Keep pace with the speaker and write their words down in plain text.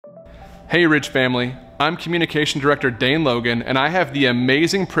Hey Ridge family, I'm Communication Director Dane Logan, and I have the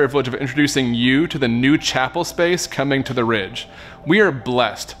amazing privilege of introducing you to the new chapel space coming to the Ridge. We are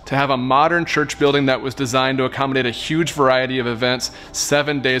blessed to have a modern church building that was designed to accommodate a huge variety of events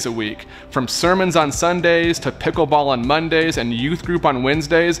 7 days a week. From sermons on Sundays to pickleball on Mondays and youth group on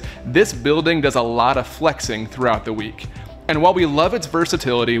Wednesdays, this building does a lot of flexing throughout the week. And while we love its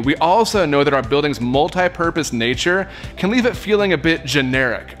versatility, we also know that our building's multi-purpose nature can leave it feeling a bit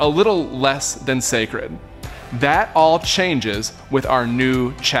generic, a little less than sacred. That all changes with our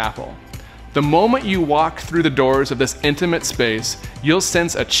new chapel. The moment you walk through the doors of this intimate space, you'll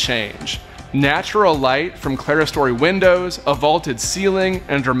sense a change. Natural light from clerestory windows, a vaulted ceiling,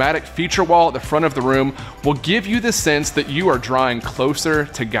 and a dramatic feature wall at the front of the room will give you the sense that you are drawing closer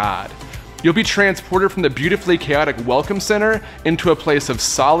to God. You'll be transported from the beautifully chaotic Welcome Center into a place of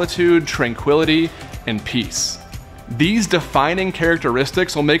solitude, tranquility, and peace. These defining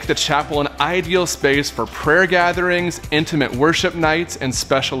characteristics will make the chapel an ideal space for prayer gatherings, intimate worship nights, and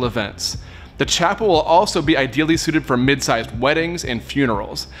special events. The chapel will also be ideally suited for mid-sized weddings and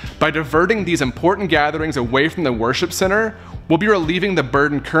funerals. By diverting these important gatherings away from the worship center, we'll be relieving the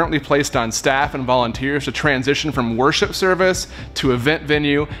burden currently placed on staff and volunteers to transition from worship service to event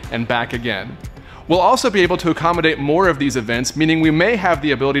venue and back again. We'll also be able to accommodate more of these events, meaning we may have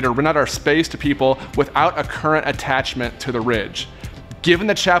the ability to rent out our space to people without a current attachment to the Ridge. Given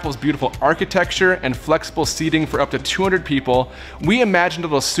the chapel's beautiful architecture and flexible seating for up to 200 people, we imagine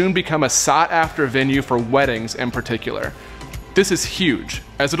it'll soon become a sought-after venue for weddings in particular. This is huge,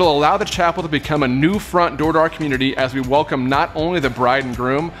 as it'll allow the chapel to become a new front door to our community as we welcome not only the bride and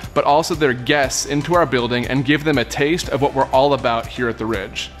groom, but also their guests into our building and give them a taste of what we're all about here at the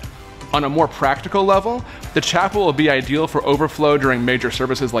Ridge. On a more practical level, the chapel will be ideal for overflow during major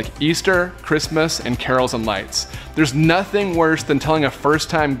services like Easter, Christmas, and carols and lights. There's nothing worse than telling a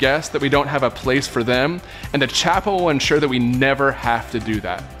first-time guest that we don't have a place for them, and the chapel will ensure that we never have to do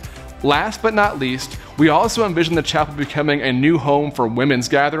that. Last but not least, we also envision the chapel becoming a new home for women's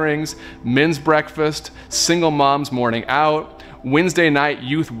gatherings, men's breakfast, single moms morning out, Wednesday night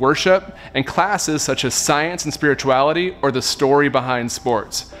youth worship, and classes such as science and spirituality or the story behind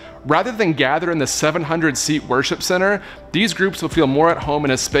sports. Rather than gather in the 700-seat worship center, these groups will feel more at home in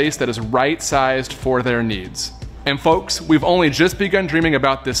a space that is right-sized for their needs. And folks, we've only just begun dreaming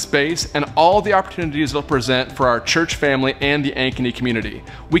about this space and all the opportunities it'll present for our church family and the Ankeny community.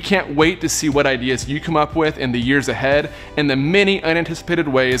 We can't wait to see what ideas you come up with in the years ahead and the many unanticipated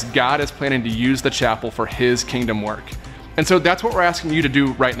ways God is planning to use the chapel for His kingdom work. And so that's what we're asking you to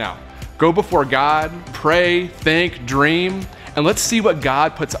do right now. Go before God, pray, think, dream, and let's see what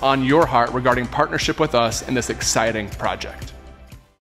God puts on your heart regarding partnership with us in this exciting project.